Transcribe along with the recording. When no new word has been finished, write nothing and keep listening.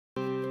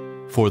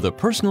For the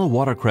personal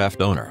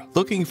watercraft owner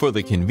looking for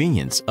the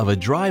convenience of a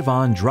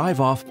drive-on,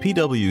 drive-off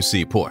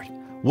PWC port,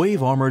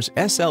 Wave Armor's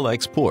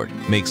SLX port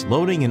makes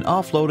loading and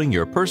offloading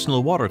your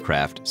personal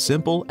watercraft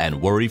simple and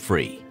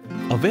worry-free.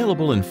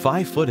 Available in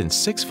 5-foot and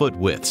 6-foot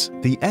widths,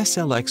 the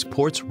SLX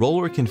port's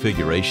roller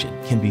configuration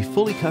can be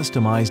fully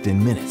customized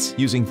in minutes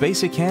using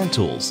basic hand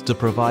tools to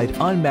provide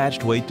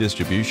unmatched weight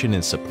distribution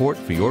and support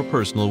for your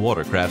personal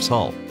watercraft's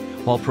hull,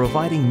 while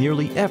providing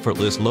nearly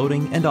effortless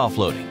loading and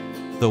offloading.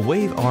 The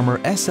Wave Armor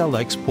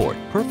SLX port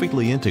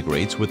perfectly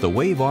integrates with the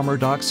Wave Armor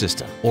dock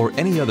system or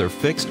any other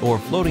fixed or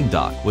floating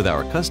dock with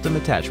our custom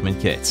attachment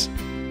kits.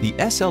 The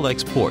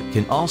SLX port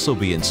can also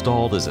be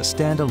installed as a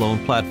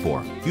standalone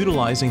platform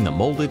utilizing the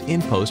molded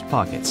in-post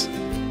pockets.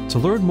 To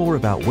learn more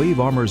about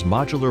Wave Armor's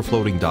modular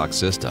floating dock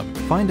system,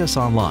 find us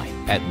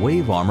online at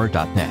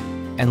wavearmor.net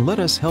and let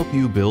us help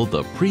you build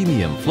the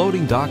premium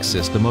floating dock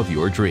system of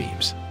your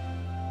dreams.